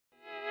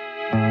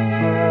I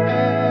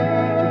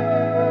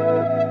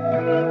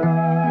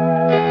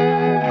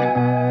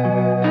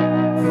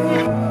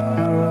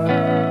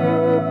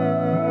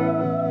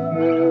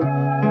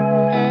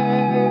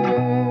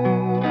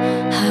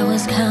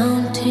was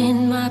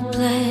counting my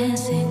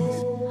blessings,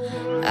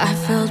 I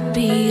felt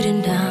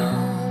beaten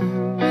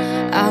down.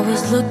 I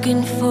was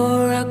looking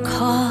for a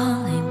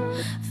calling,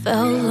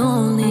 felt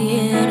lonely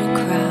in a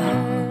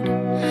crowd.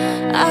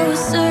 I was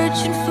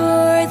searching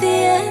for the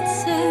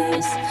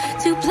answers,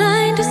 too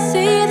blind to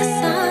see the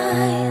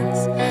signs.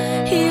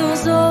 He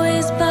was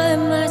always by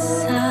my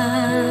side.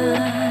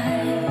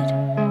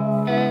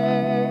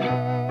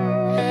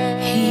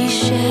 He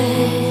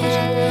shed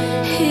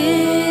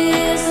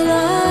his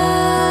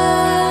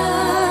light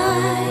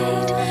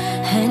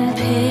and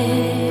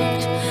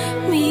picked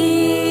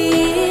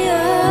me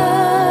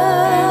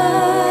up.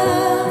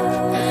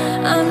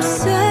 I'm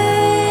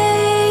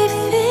safe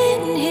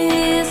in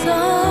his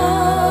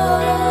arms.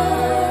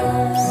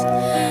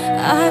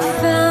 I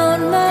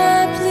found my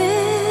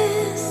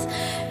bliss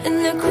in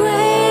the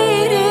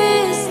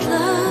greatest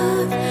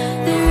love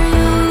there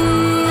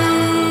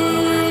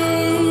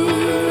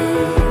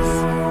is.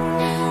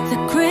 The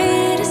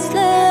greatest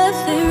love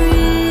there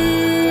is.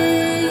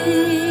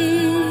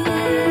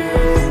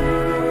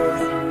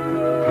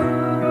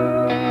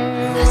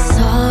 I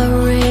saw a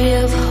ray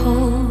of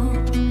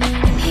hope,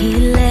 and he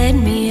led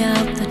me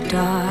out the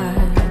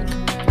dark.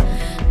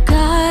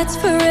 God's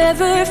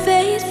forever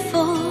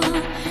faithful,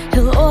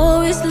 he'll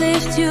always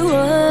lift you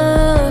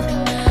up.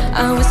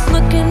 I was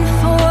looking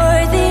for